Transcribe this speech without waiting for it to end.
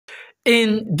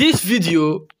In this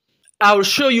video, I'll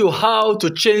show you how to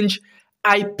change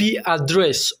IP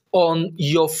address on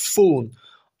your phone,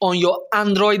 on your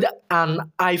Android and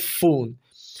iPhone.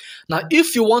 Now,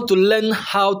 if you want to learn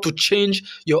how to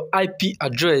change your IP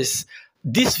address,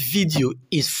 this video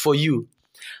is for you.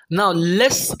 Now,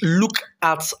 let's look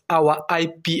at our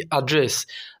IP address.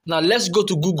 Now, let's go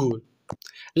to Google.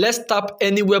 Let's tap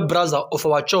any web browser of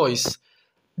our choice.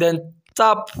 Then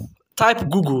type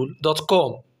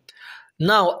google.com.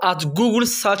 Now, at Google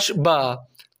search bar,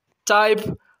 type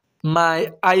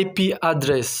my IP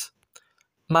address.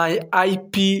 My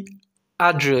IP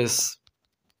address.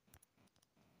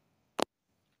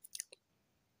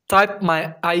 Type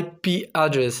my IP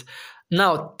address.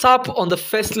 Now, tap on the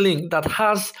first link that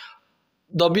has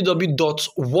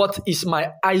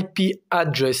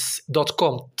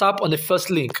www.whatismyipaddress.com. Tap on the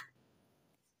first link.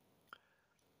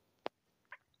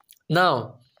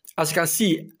 Now, as you can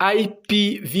see,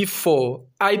 IPv4,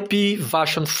 IP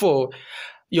version 4,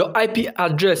 your IP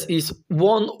address is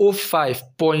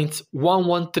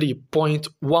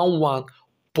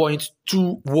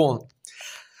 105.113.11.21.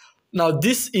 Now,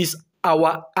 this is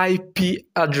our IP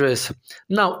address.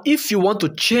 Now, if you want to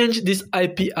change this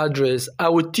IP address, I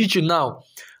will teach you now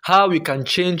how we can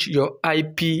change your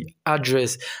IP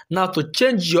address. Now, to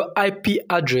change your IP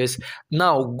address,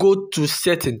 now go to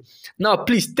setting. Now,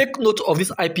 please take note of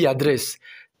this IP address.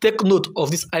 Take note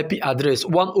of this IP address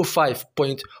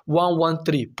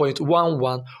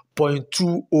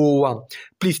 105.113.11.201.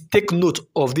 Please take note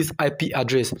of this IP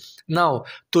address. Now,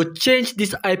 to change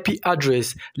this IP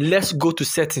address, let's go to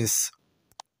settings.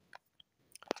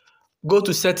 Go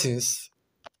to settings.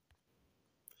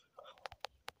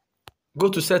 Go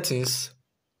to settings.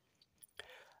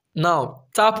 Now,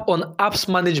 tap on apps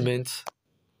management.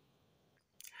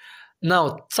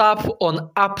 Now, tap on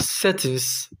app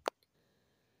settings.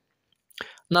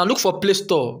 Now, look for Play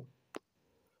Store.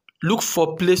 Look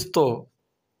for Play Store.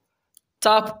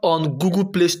 Tap on Google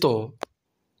Play Store.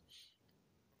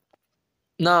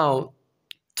 Now,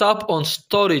 tap on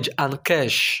storage and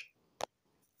cache.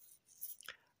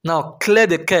 Now, clear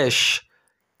the cache.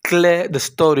 Clear the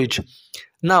storage.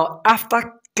 Now,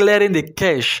 after clearing the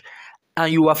cache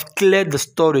and you have cleared the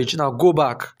storage, now go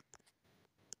back.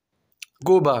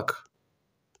 Go back.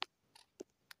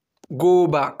 Go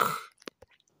back.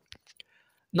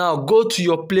 Now, go to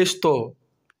your Play Store.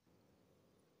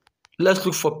 Let's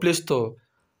look for Play Store.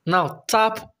 Now,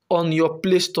 tap on your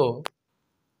Play Store.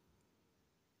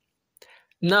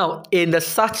 Now, in the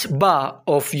search bar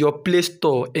of your Play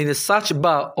Store,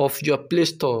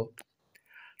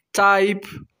 type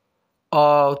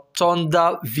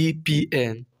Thunder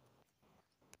VPN.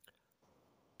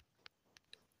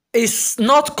 It's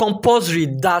not compulsory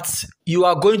that you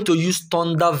are going to use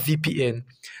Thunder VPN.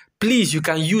 Please, you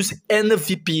can use any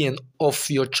VPN of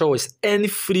your choice, any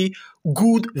free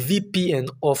good VPN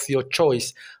of your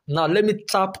choice. Now, let me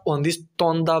tap on this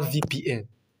Thunder VPN.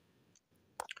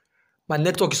 My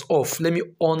network is off. Let me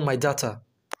on my data.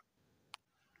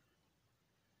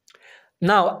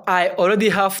 Now, I already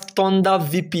have Thunder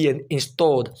VPN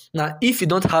installed. Now, if you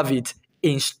don't have it,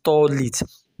 install it.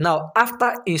 Now,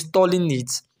 after installing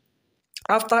it,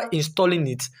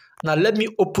 now let me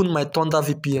open my Thunder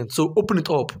VPN. So, open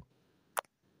it up.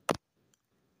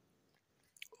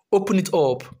 Open it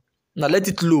up. Now, let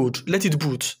it load. Let it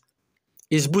boot.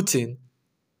 It's booting.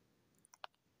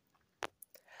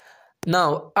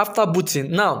 Now, after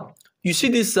booting, now, you see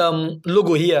this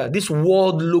logo here, this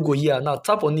world logo here. Now,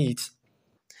 tap on it.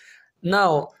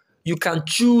 Now, you can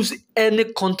choose any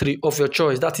country of your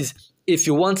choice. That is, if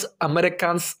you want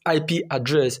American's IP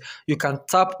address, you can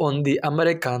tap on the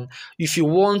American. If you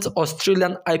want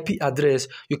Australian IP address,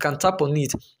 you can tap on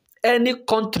it. Any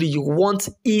country you want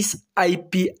its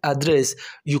IP address,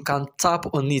 you can tap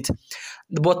on it.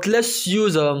 But let's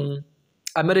use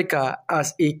America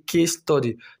as a case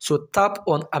study. So tap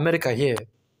on America here.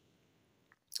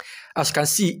 As you can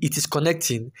see, it is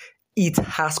connecting. It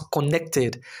has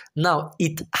connected. Now,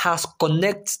 it has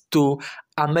connected to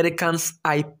American's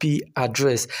IP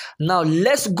address. Now,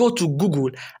 let's go to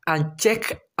Google and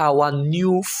check our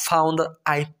new found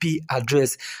IP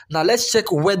address. Now, let's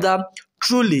check whether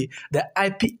truly the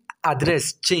IP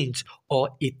address changed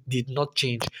or it did not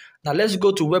change. Now, let's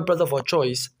go to web browser of our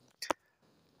choice.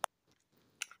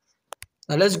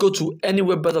 Now, let's go to any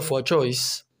web browser of our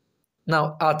choice.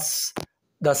 Now, at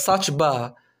the search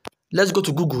bar, let's go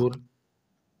to Google.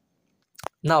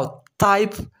 Now,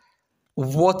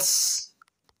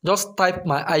 just type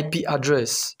my IP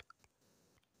address.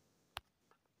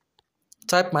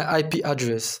 Type my IP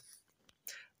address.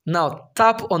 Now,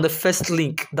 tap on the first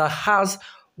link that has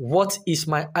what is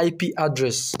my IP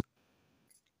address.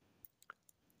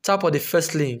 Tap on the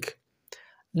first link.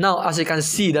 Now, as you can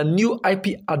see, the new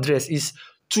IP address is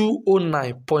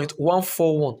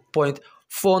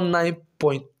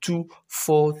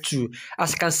 209.141.49.242.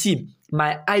 As you can see,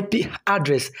 my IP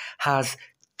address has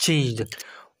changed.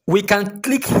 We can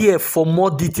click here for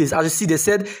more details. As you see, they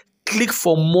said click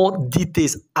for more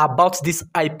details about this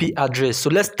IP address. So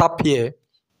let's tap here.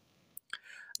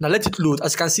 Now let it load.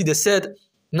 As you can see, they said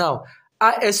now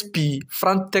ISP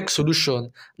Frantech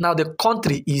Solution. Now the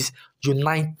country is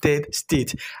United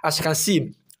States. As you can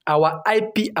see, our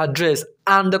IP address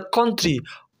and the country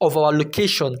of our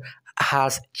location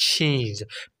has changed.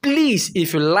 Please,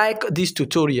 if you like this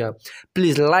tutorial,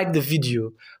 please like the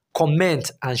video,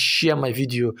 comment and share my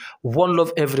video. One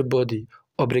love everybody.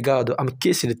 Obrigado. I'm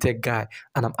Casey the Tech Guy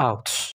and I'm out.